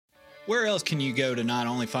Where else can you go to not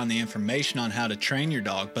only find the information on how to train your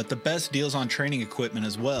dog, but the best deals on training equipment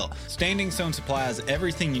as well? Standing Stone Supply has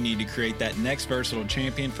everything you need to create that next versatile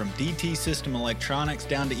champion, from DT system electronics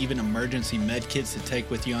down to even emergency med kits to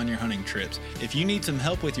take with you on your hunting trips. If you need some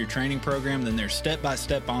help with your training program, then their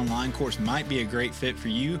step-by-step online course might be a great fit for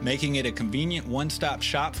you, making it a convenient one-stop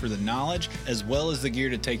shop for the knowledge as well as the gear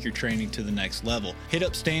to take your training to the next level. Hit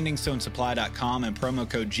up StandingStoneSupply.com and promo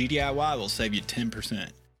code GDIY will save you 10%.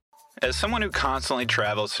 As someone who constantly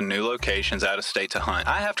travels to new locations out of state to hunt,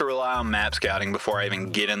 I have to rely on map scouting before I even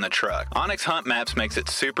get in the truck. Onyx Hunt Maps makes it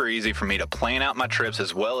super easy for me to plan out my trips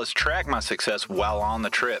as well as track my success while on the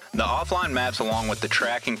trip. The offline maps, along with the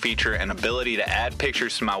tracking feature and ability to add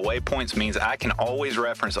pictures to my waypoints, means I can always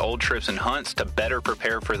reference old trips and hunts to better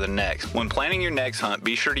prepare for the next. When planning your next hunt,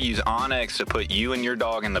 be sure to use OnX to put you and your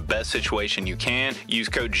dog in the best situation you can. Use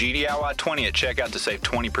code GDIY20 at checkout to save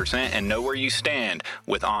 20% and know where you stand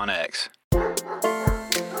with OnX.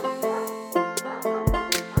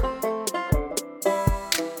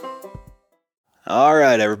 All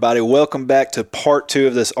right, everybody, welcome back to part 2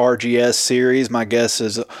 of this RGS series. My guest,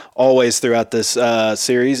 as always throughout this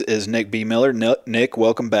series, is Nick B. Miller. Nick,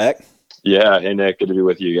 welcome back. Yeah, hey Nick, good to be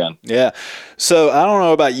with you again. Yeah, so I don't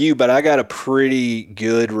know about you, but I got a pretty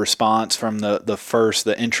good response from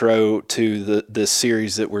the intro to this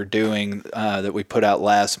series that we're doing that we put out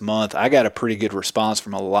last month. I got a pretty good response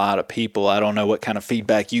from a lot of people. I don't know what kind of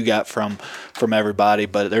feedback you got from everybody,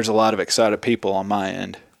 but there's a lot of excited people on my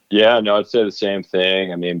end. Yeah, no, I'd say the same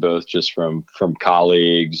thing. I mean, both just from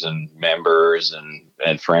colleagues and members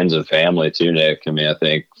and friends and family too, Nick. I mean, I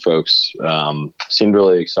think folks seemed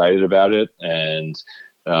really excited about it and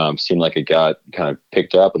seemed like it got kind of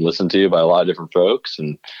picked up and listened to by a lot of different folks.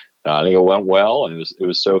 And I think it went well, and it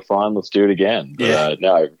was so fun. Let's do it again. But,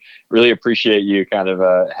 no, I really appreciate you kind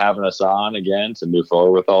of having us on again to move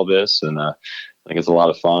forward with all this. And I think it's a lot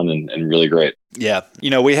of fun and really great. Yeah.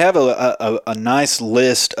 We have a nice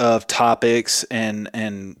list of topics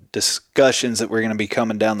and discussions that we're going to be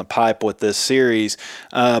coming down the pipe with this series.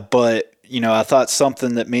 But I thought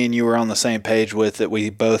something that me and you were on the same page with that we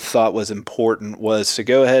both thought was important was to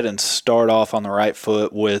go ahead and start off on the right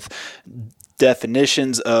foot with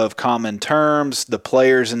definitions of common terms, the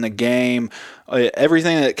players in the game,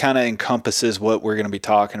 everything that kind of encompasses what we're going to be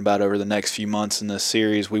talking about over the next few months in this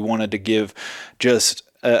series. We wanted to give just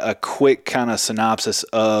a quick kind of synopsis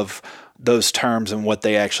of those terms and what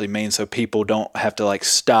they actually mean so people don't have to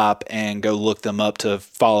stop and go look them up to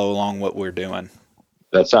follow along what we're doing.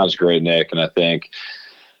 That sounds great, Nick. And I think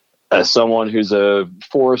as someone who's a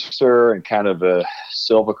forester and kind of a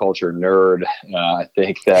silviculture nerd, I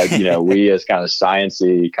think that, we as kind of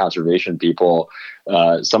sciencey conservation people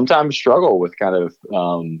sometimes struggle with kind of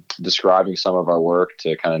describing some of our work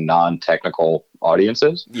to kind of non-technical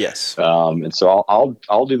audiences. Yes. And so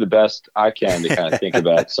I'll do the best I can to kind of think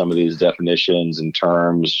about some of these definitions and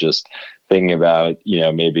terms, just thinking about,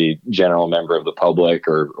 maybe general member of the public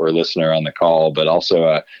or listener on the call, but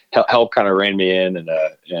also help kind of rein me in and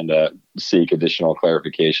seek additional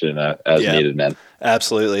clarification as needed, man.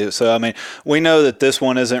 Absolutely. So, I mean, we know that this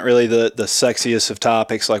one isn't really the sexiest of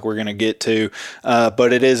topics like we're going to get to,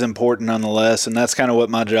 but it is important nonetheless. And that's kind of what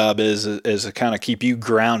my job is to kind of keep you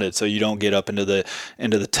grounded so you don't get up into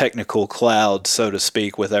the technical cloud, so to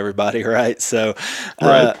speak, with everybody, right? So,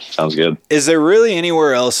 right. Sounds good. Is there really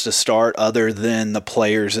anywhere else to start other than the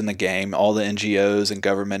players in the game, all the NGOs and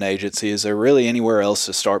government agencies? Is there really anywhere else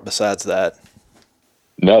to start besides that?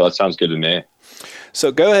 No, that sounds good to me.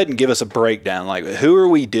 So go ahead and give us a breakdown. Who are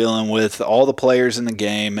we dealing with, all the players in the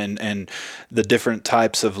game, and the different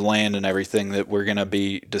types of land and everything that we're going to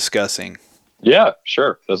be discussing? Yeah,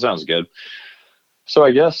 sure. That sounds good. So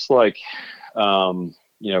I guess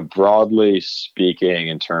broadly speaking,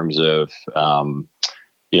 in terms of,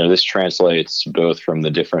 this translates both from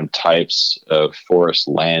the different types of forest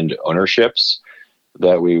land ownerships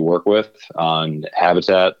that we work with on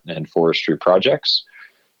habitat and forestry projects,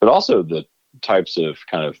 but also the types of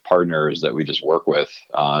kind of partners that we just work with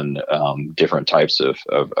on different types of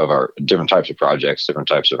our different types of projects, different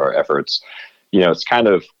types of our efforts. It's kind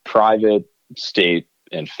of private, state,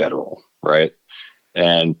 and federal, right?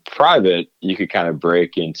 And private, you could kind of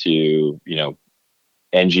break into,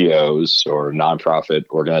 NGOs or nonprofit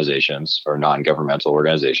organizations or non-governmental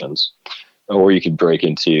organizations, or you could break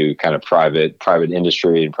into kind of private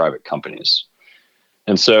industry and private companies.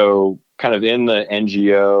 And so kind of in the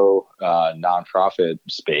NGO nonprofit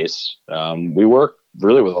space, we work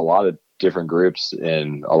really with a lot of different groups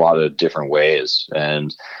in a lot of different ways.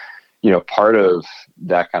 And, part of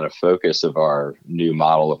that kind of focus of our new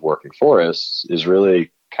model of working forests is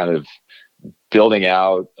really kind of building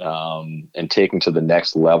out and taking to the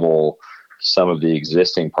next level some of the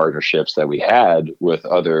existing partnerships that we had with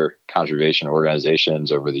other conservation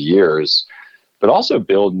organizations over the years, but also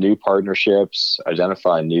build new partnerships,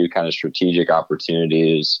 identify new kind of strategic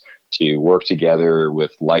opportunities to work together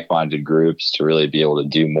with like-minded groups to really be able to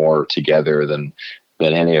do more together than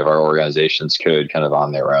any of our organizations could kind of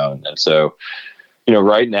on their own. And so,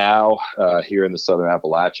 right now here in the Southern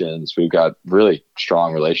Appalachians, we've got really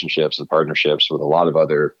strong relationships and partnerships with a lot of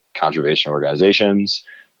other conservation organizations,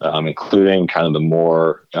 including kind of the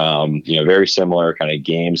more, very similar kind of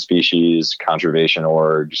game species conservation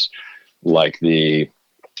orgs, like the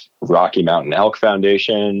Rocky Mountain Elk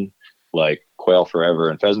Foundation, like Quail Forever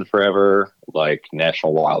and Pheasant Forever, like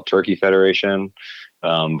National Wild Turkey Federation,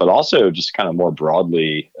 but also just kind of more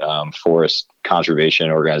broadly forest conservation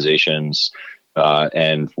organizations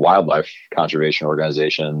and wildlife conservation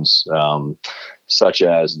organizations, such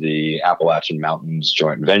as the Appalachian Mountains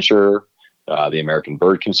Joint Venture, the American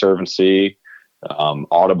Bird Conservancy,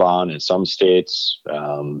 Audubon in some states,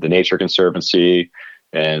 the Nature Conservancy,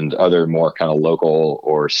 and other more kind of local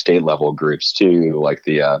or state level groups too, like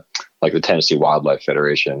the Tennessee Wildlife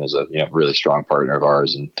Federation is a really strong partner of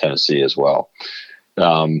ours in Tennessee as well.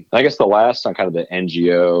 I guess the last on kind of the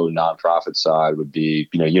NGO nonprofit side would be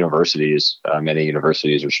universities. Many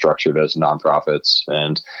universities are structured as nonprofits,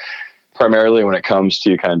 and primarily when it comes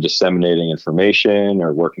to kind of disseminating information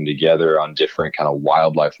or working together on different kind of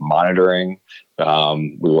wildlife monitoring,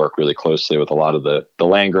 we work really closely with a lot of the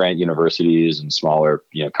land grant universities and smaller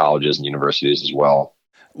colleges and universities as well.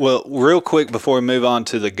 Well, real quick before we move on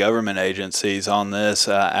to the government agencies on this,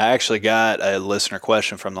 I actually got a listener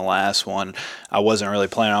question from the last one. I wasn't really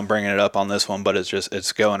planning on bringing it up on this one, but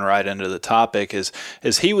it's going right into the topic. Is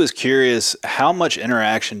he was curious, how much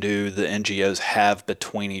interaction do the NGOs have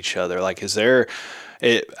between each other? Like, is there?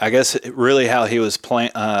 I guess really how he was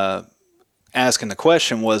asking the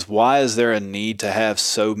question was, why is there a need to have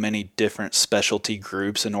so many different specialty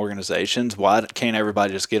groups and organizations? Why can't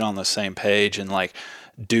everybody just get on the same page and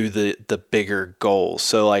do the bigger goals?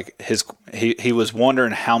 So he was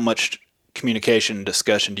wondering how much communication and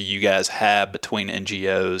discussion do you guys have between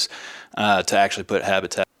NGOs to actually put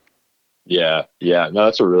habitat? Yeah. No,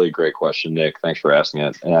 that's a really great question, Nick. Thanks for asking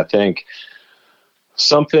it. And I think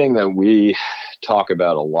something that we talk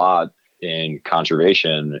about a lot in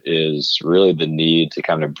conservation is really the need to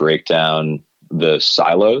kind of break down the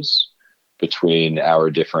silos between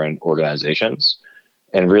our different organizations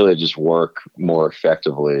and really just work more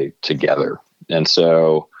effectively together. And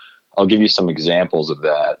so I'll give you some examples of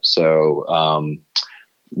that. So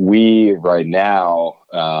we right now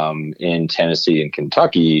in Tennessee and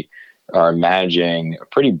Kentucky are managing a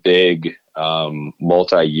pretty big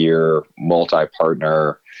multi-year,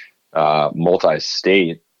 multi-partner,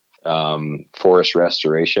 multi-state forest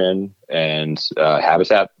restoration and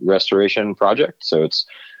habitat restoration project. So it's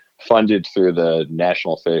funded through the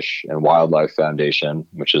National Fish and Wildlife Foundation,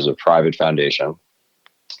 which is a private foundation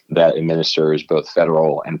that administers both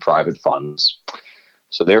federal and private funds.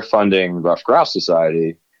 So they're funding Ruffed Grouse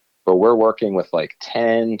Society, but we're working with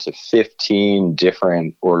 10 to 15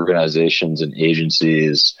 different organizations and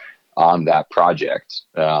agencies on that project,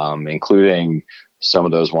 including some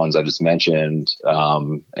of those ones I just mentioned,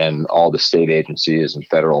 and all the state agencies and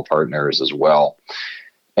federal partners as well.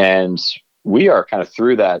 And we are kind of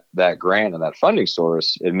through that grant and that funding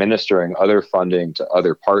source, administering other funding to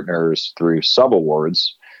other partners through subawards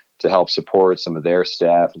to help support some of their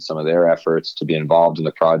staff and some of their efforts to be involved in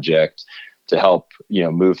the project, to help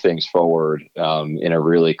move things forward in a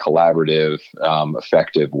really collaborative,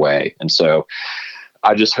 effective way. And so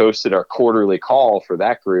I just hosted our quarterly call for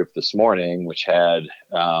that group this morning, which had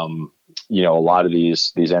a lot of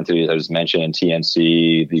these entities I just mentioned,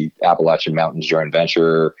 TNC, the Appalachian Mountains Joint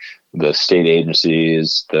Venture, the state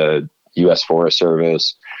agencies, the U.S. Forest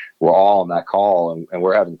Service. We're all on that call, and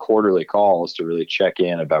we're having quarterly calls to really check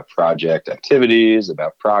in about project activities,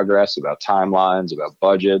 about progress, about timelines, about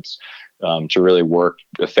budgets, to really work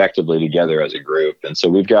effectively together as a group. And so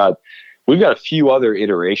we've got a few other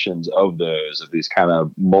iterations of these kind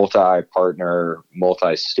of multi-partner,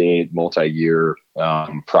 multi-state, multi-year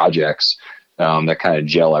projects that kind of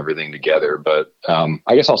gel everything together. But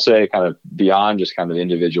I guess I'll say kind of beyond just kind of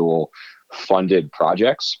individual funded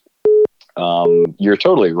projects, you're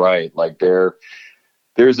totally right.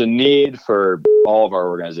 There's a need for all of our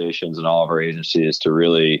organizations and all of our agencies to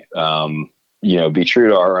really, be true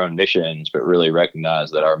to our own missions, but really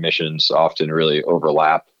recognize that our missions often really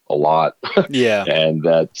overlap a lot. Yeah. And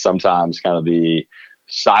that sometimes kind of the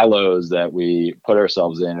silos that we put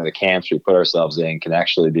ourselves in or the camps we put ourselves in can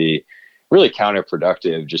actually be really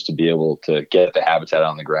counterproductive just to be able to get the habitat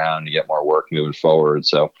on the ground to get more work moving forward.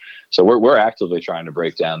 So we're actively trying to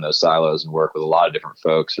break down those silos and work with a lot of different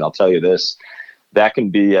folks. And I'll tell you this, that can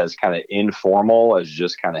be as kind of informal as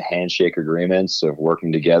just kind of handshake agreements of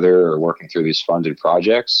working together or working through these funded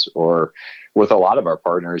projects. Or with a lot of our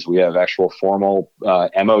partners, we have actual formal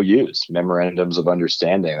MOUs, memorandums of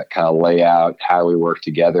understanding, that kind of lay out how we work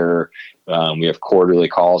together. We have quarterly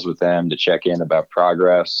calls with them to check in about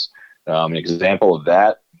progress. An example of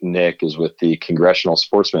that, Nick, is with the Congressional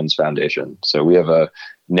Sportsmen's Foundation. So we have a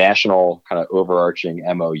national kind of overarching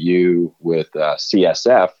MOU with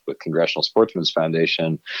CSF, with Congressional Sportsmen's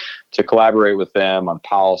Foundation, to collaborate with them on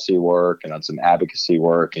policy work and on some advocacy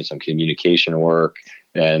work and some communication work.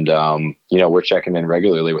 And, we're checking in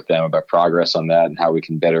regularly with them about progress on that and how we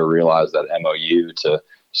can better realize that MOU to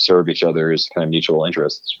serve each other's kind of mutual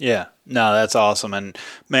interests. Yeah, no, that's awesome. And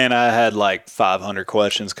man, I had like 500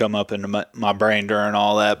 questions come up into my brain during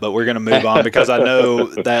all that, but we're going to move on because I know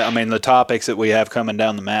that, the topics that we have coming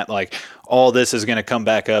down the map, like all this is going to come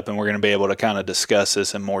back up and we're going to be able to kind of discuss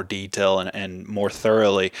this in more detail and more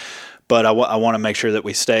thoroughly. But I want to make sure that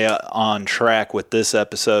we stay on track with this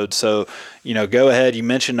episode. So, go ahead. You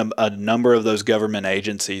mentioned a number of those government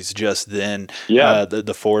agencies just then. Yeah.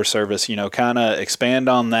 The Forest Service, kind of expand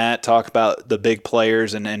on that, talk about the big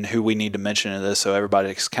players and who we need to mention in this so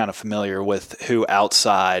everybody's kind of familiar with who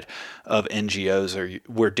outside of NGOs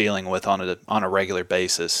we're dealing with on a regular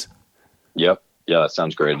basis. Yep. Yeah, that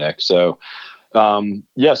sounds great, Nick. So, so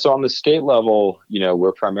on the state level,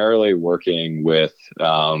 we're primarily working with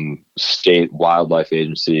state wildlife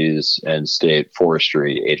agencies and state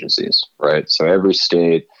forestry agencies, right? So every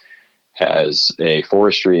state has a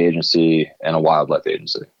forestry agency and a wildlife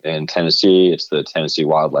agency. In Tennessee, it's the Tennessee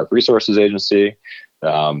Wildlife Resources Agency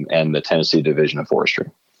and the Tennessee Division of Forestry.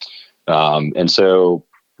 And so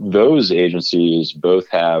those agencies both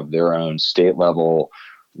have their own state level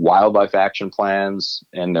wildlife action plans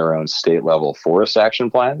and their own state level forest action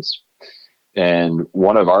plans. And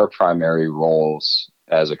one of our primary roles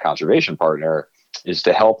as a conservation partner is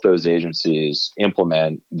to help those agencies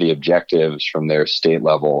implement the objectives from their state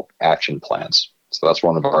level action plans. So that's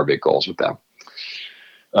one of our big goals with them.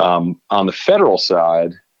 On the federal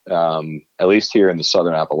side, at least here in the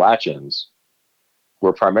Southern Appalachians,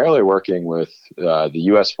 we're primarily working with the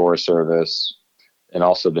U.S. Forest Service and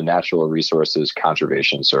also the Natural Resources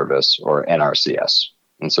Conservation Service, or NRCS.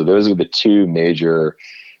 And so those are the two major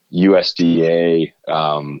USDA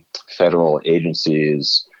federal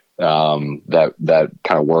agencies that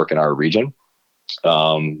kind of work in our region.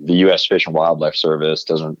 The U.S. Fish and Wildlife Service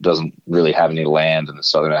doesn't really have any land in the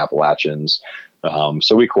Southern Appalachians,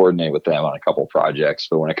 so we coordinate with them on a couple of projects.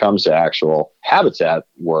 But when it comes to actual habitat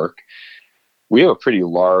work, we have a pretty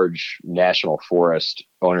large national forest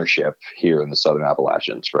ownership here in the Southern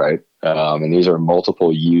Appalachians, right? And these are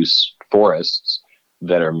multiple use forests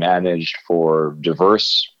that are managed for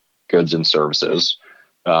diverse goods and services,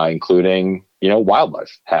 including,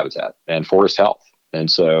 wildlife habitat and forest health. And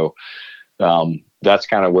so that's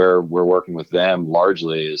kind of where we're working with them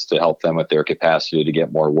largely, is to help them with their capacity to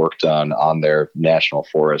get more work done on their national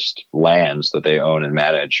forest lands that they own and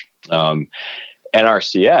manage.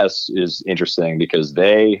 NRCS is interesting because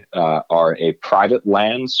they are a private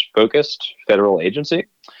lands focused federal agency.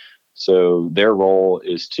 So their role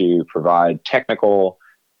is to provide technical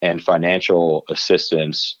and financial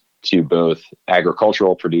assistance to both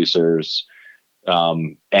agricultural producers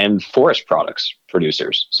and forest products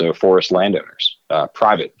producers. So forest landowners,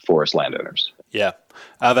 private forest landowners. Yeah.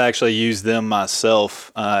 I've actually used them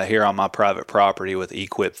myself here on my private property with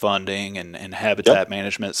EQIP funding and habitat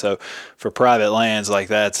management. So for private lands, like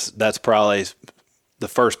that's probably the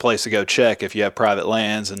first place to go check if you have private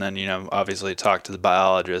lands, and then, obviously talk to the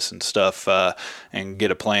biologists and stuff and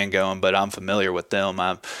get a plan going. But I'm familiar with them.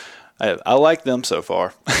 I like them so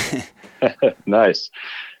far. Nice.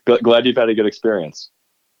 Glad you've had a good experience.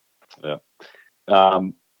 Yeah.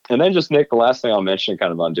 And then just, Nick, the last thing I'll mention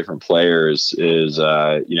kind of on different players is,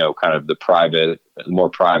 kind of the more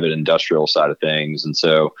private industrial side of things. And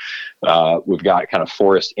so we've got kind of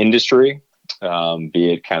forest industry,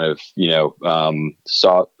 be it kind of,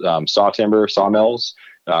 saw timber, sawmills,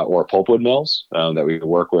 or pulpwood mills that we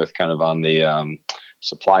work with kind of on the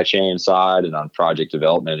supply chain side and on project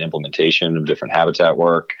development and implementation of different habitat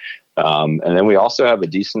work. And then we also have a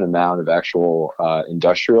decent amount of actual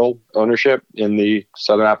industrial ownership in the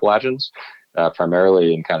Southern Appalachians,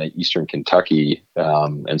 primarily in kind of Eastern Kentucky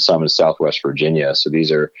and some in Southwest Virginia. So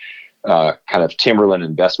these are kind of timberland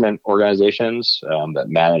investment organizations that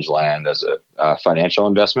manage land as a financial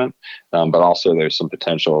investment, but also there's some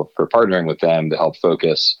potential for partnering with them to help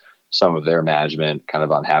focus some of their management kind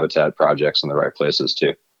of on habitat projects in the right places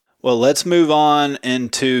too. Well, let's move on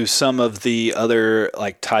into some of the other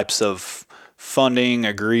like types of funding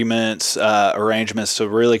agreements, arrangements to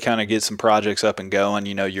really kind of get some projects up and going.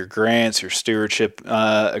 Your grants, your stewardship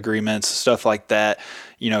agreements, stuff like that.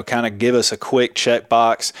 Kind of give us a quick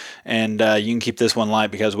checkbox, and you can keep this one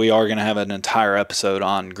light because we are going to have an entire episode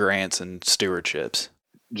on grants and stewardships.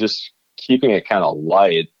 Just keeping it kind of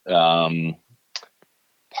light.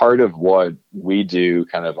 Part of what we do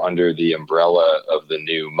kind of under the umbrella of the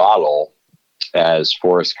new model as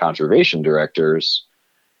forest conservation directors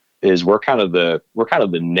is we're kind of the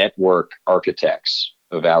network architects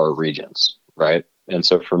of our regions, right? And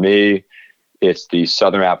so for me, it's the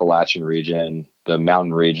Southern Appalachian region, the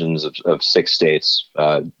mountain regions of 6 states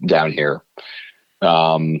down here.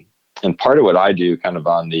 And part of what I do kind of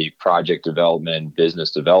on the project development,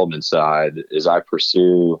 business development side is I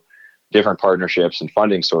pursue different partnerships and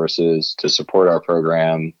funding sources to support our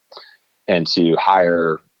program and to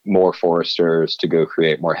hire more foresters to go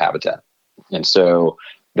create more habitat. And so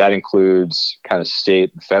that includes kind of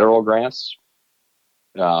state and federal grants.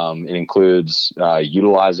 It includes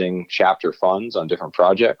utilizing chapter funds on different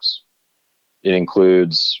projects. It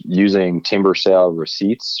includes using timber sale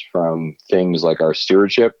receipts from things like our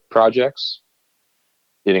stewardship projects.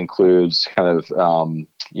 It includes kind of,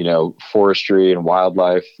 forestry and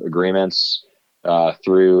wildlife agreements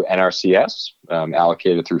through NRCS,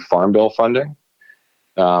 allocated through Farm Bill funding.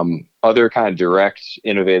 Other kind of direct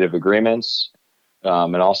innovative agreements,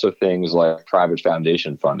 and also things like private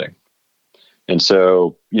foundation funding. And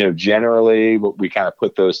so, generally we kind of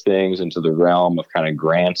put those things into the realm of kind of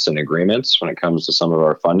grants and agreements when it comes to some of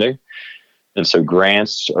our funding. And so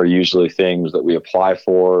grants are usually things that we apply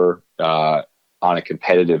for on a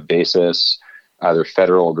competitive basis, either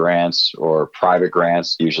federal grants or private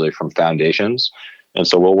grants, usually from foundations. And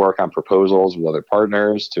so we'll work on proposals with other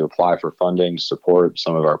partners to apply for funding, support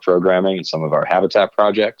some of our programming and some of our habitat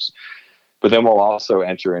projects. But then we'll also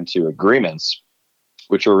enter into agreements,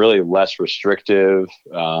 which are really less restrictive,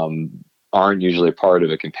 aren't usually part of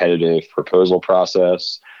a competitive proposal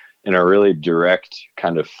process, and are really direct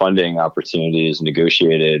kind of funding opportunities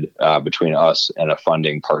negotiated between us and a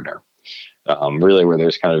funding partner. Really where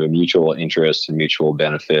there's kind of a mutual interest and mutual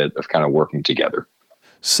benefit of kind of working together.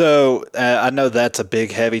 So I know that's a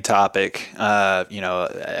big, heavy topic.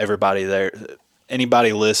 Everybody there,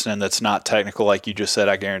 anybody listening that's not technical, like you just said,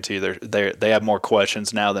 I guarantee you they have more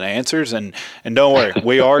questions now than answers. And don't worry,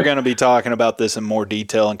 we are going to be talking about this in more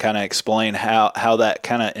detail and kind of explain how that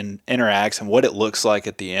kind of interacts and what it looks like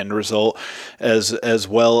at the end result, as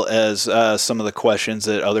well as some of the questions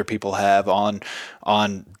that other people have on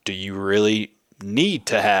do you really need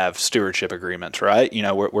to have stewardship agreements, right?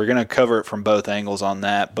 We're going to cover it from both angles on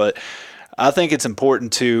that, but I think it's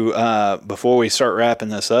important to, before we start wrapping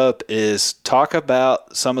this up, is talk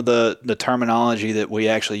about some of the terminology that we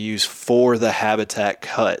actually use for the habitat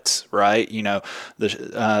cuts, right?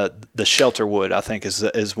 The shelter wood, I think,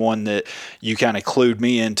 is one that you kind of clued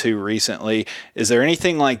me into recently. Is there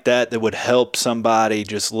anything like that would help somebody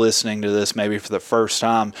just listening to this maybe for the first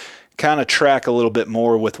time kind of track a little bit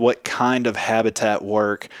more with what kind of habitat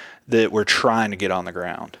work that we're trying to get on the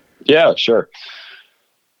ground? Yeah, sure.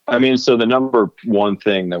 I mean, so the number one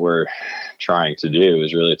thing that we're trying to do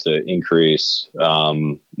is really to increase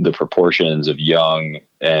the proportions of young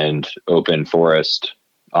and open forest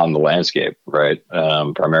on the landscape, right?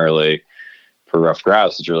 Primarily for ruffed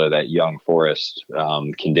grouse, it's really that young forest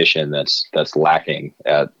condition that's lacking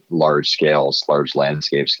at large scales, large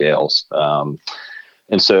landscape scales.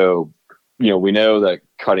 And so, we know that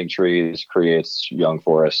cutting trees creates young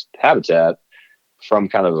forest habitat. From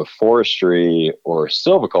kind of a forestry or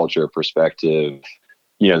silviculture perspective,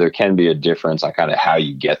 there can be a difference on kind of how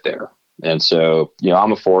you get there. And so,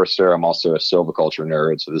 I'm a forester. I'm also a silviculture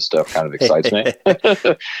nerd, so this stuff kind of excites me.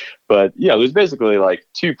 But, there's basically like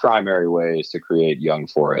 2 primary ways to create young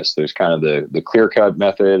forests. There's kind of the clear cut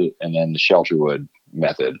method and then the shelter wood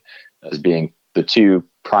method as being the 2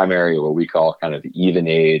 primary, what we call kind of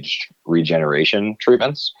even-aged regeneration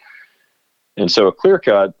treatments. And so a clear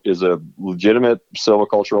cut is a legitimate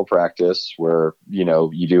silvicultural practice where,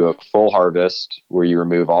 you do a full harvest where you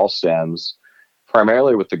remove all stems,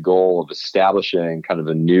 primarily with the goal of establishing kind of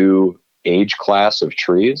a new age class of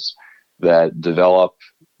trees that develop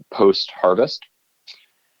post-harvest.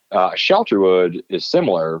 Shelterwood is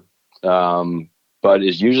similar, but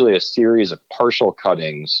is usually a series of partial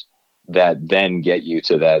cuttings that then get you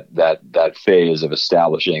to that phase of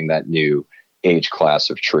establishing that new age class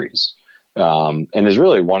of trees. And is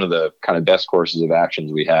really one of the kind of best courses of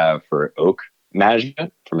actions we have for oak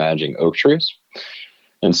management, for managing oak trees.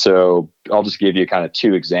 And so I'll just give you kind of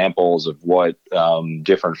 2 examples of what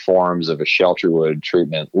different forms of a shelterwood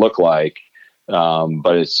treatment look like.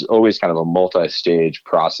 But it's always kind of a multi-stage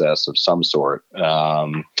process of some sort.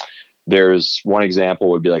 There's one example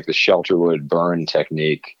would be like the shelterwood burn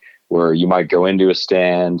technique, where you might go into a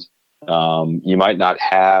stand. You might not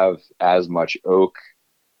have as much oak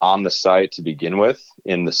on the site to begin with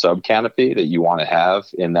in the sub canopy that you want to have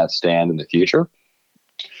in that stand in the future.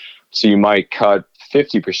 So you might cut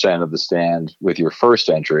 50% of the stand with your first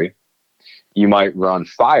entry. You might run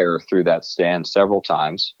fire through that stand several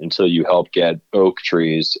times until you help get oak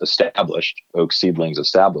trees established, oak seedlings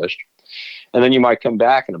established. And then you might come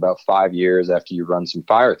back in about 5 years after you run some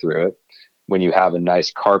fire through it, when you have a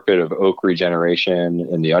nice carpet of oak regeneration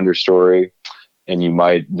in the understory, and you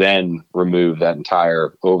might then remove that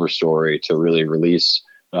entire overstory to really release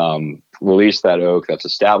that oak that's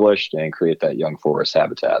established and create that young forest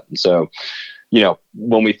habitat. And so,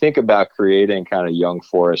 when we think about creating kind of young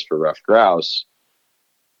forest for ruffed grouse,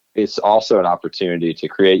 it's also an opportunity to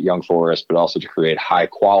create young forest, but also to create high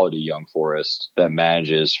quality young forest that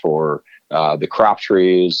manages for the crop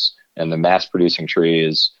trees and the mass producing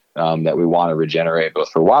trees that we want to regenerate, both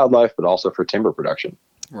for wildlife, but also for timber production.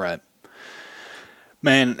 Right.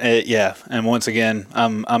 Man, yeah. And once again,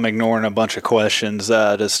 I'm ignoring a bunch of questions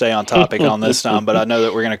to stay on topic on this time, but I know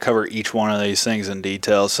that we're going to cover each one of these things in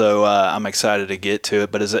detail, so I'm excited to get to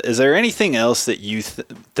it. But is there anything else that you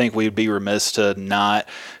think we'd be remiss to not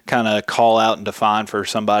kind of call out and define for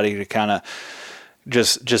somebody to kind of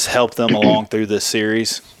just help them along through this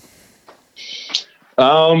series?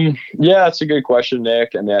 Yeah, that's a good question,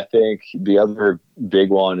 Nick. I mean, I think the other big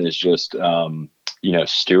one is just,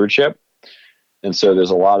 stewardship. And so there's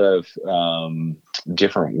a lot of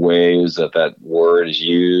different ways that word is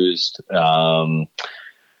used.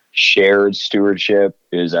 Shared stewardship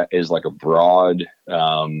is like a broad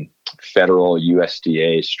federal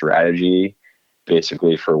USDA strategy,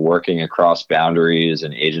 basically for working across boundaries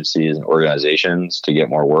and agencies and organizations to get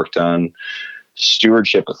more work done.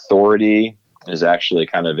 Stewardship authority is actually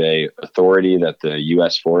kind of a authority that the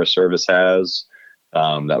U.S. Forest Service has.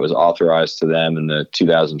 That was authorized to them in the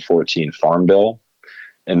 2014 Farm Bill.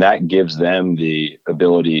 And that gives them the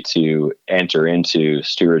ability to enter into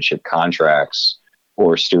stewardship contracts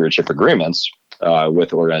or stewardship agreements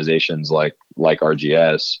with organizations like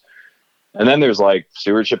RGS. And then there's like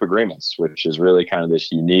stewardship agreements, which is really kind of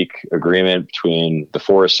this unique agreement between the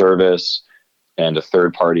Forest Service and a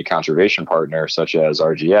third-party conservation partner such as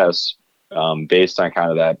RGS, based on kind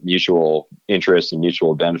of that mutual interest and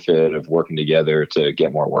mutual benefit of working together to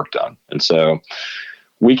get more work done. And so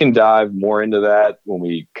we can dive more into that when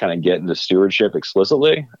we kind of get into stewardship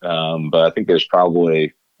explicitly. But I think there's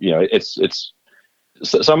probably, it's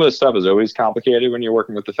some of the stuff is always complicated when you're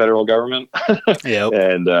working with the federal government. Yep.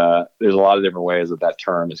 And there's a lot of different ways that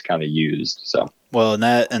term is kind of used. So, well,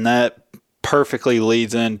 and that perfectly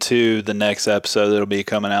leads into the next episode that'll be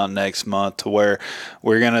coming out next month, to where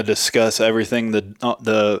we're going to discuss everything,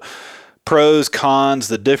 the pros, cons,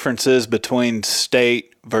 the differences between state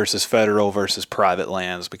versus federal versus private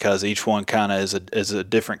lands, because each one kind of is a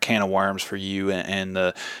different can of worms for you, and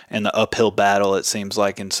the uphill battle, it seems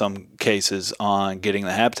like in some cases, on getting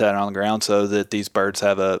the habitat on the ground so that these birds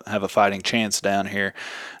have a fighting chance down here.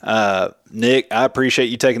 Nick, I appreciate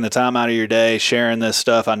you taking the time out of your day, sharing this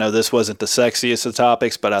stuff. I know this wasn't the sexiest of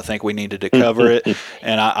topics, but I think we needed to cover it.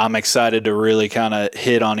 And I'm excited to really kind of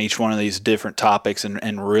hit on each one of these different topics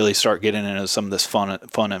and really start getting into some of this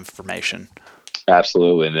fun information.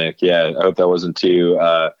 Absolutely, Nick. Yeah, I hope that wasn't too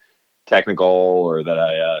technical, or that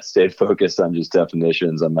I stayed focused on just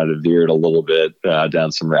definitions. I might have veered a little bit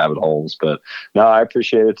down some rabbit holes, but no, I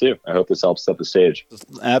appreciate it too. I hope this helps set the stage.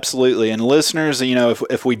 Absolutely. And listeners,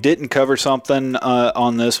 if we didn't cover something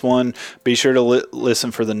on this one, be sure to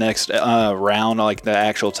listen for the next round, like the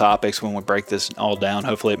actual topics when we break this all down.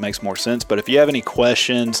 Hopefully it makes more sense. But if you have any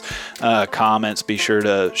questions, comments, be sure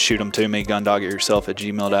to shoot them to me,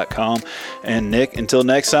 gundogityourself@gmail.com. And Nick, until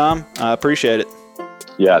next time, I appreciate it.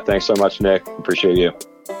 Yeah, thanks so much, Nick. Appreciate you.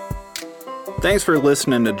 Thanks for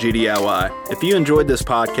listening to GDIY. If you enjoyed this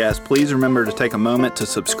podcast, please remember to take a moment to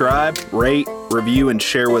subscribe, rate, review, and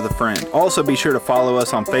share with a friend. Also, be sure to follow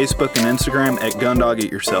us on Facebook and Instagram at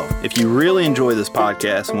GundogItYourself. If you really enjoy this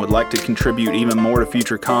podcast and would like to contribute even more to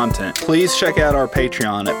future content, please check out our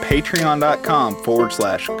Patreon at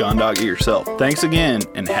patreon.com/GundogItYourself. Thanks again,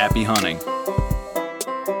 and happy hunting.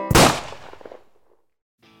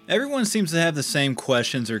 Everyone seems to have the same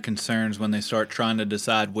questions or concerns when they start trying to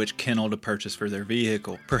decide which kennel to purchase for their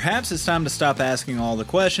vehicle. Perhaps it's time to stop asking all the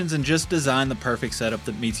questions and just design the perfect setup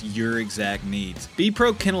that meets your exact needs.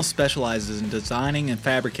 B-Pro Kennel specializes in designing and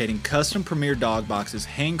fabricating custom Premier dog boxes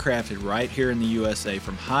handcrafted right here in the USA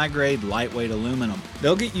from high-grade, lightweight aluminum.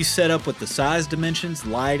 They'll get you set up with the size dimensions,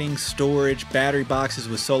 lighting, storage, battery boxes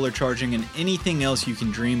with solar charging, and anything else you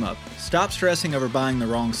can dream of. Stop stressing over buying the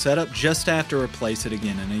wrong setup just to have to replace it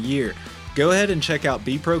again in a year. Go ahead and check out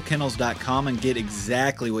bprokennels.com and get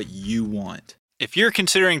exactly what you want. If you're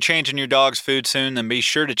considering changing your dog's food soon, then be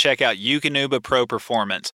sure to check out Eukanuba Pro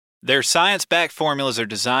Performance. Their science-backed formulas are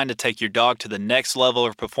designed to take your dog to the next level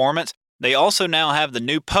of performance. They also now have the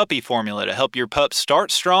new puppy formula to help your pup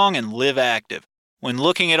start strong and live active. When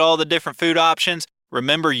looking at all the different food options,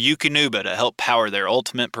 remember Eukanuba to help power their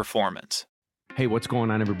ultimate performance. Hey, what's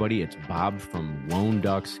going on, everybody? It's Bob from Lone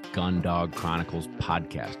Ducks Gun Dog Chronicles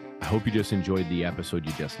podcast. I hope you just enjoyed the episode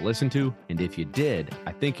you just listened to. And if you did,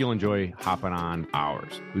 I think you'll enjoy hopping on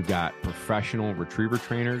ours. We've got professional retriever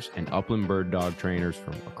trainers and upland bird dog trainers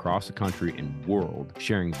from across the country and world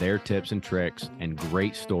sharing their tips and tricks and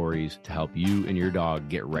great stories to help you and your dog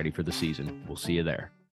get ready for the season. We'll see you there.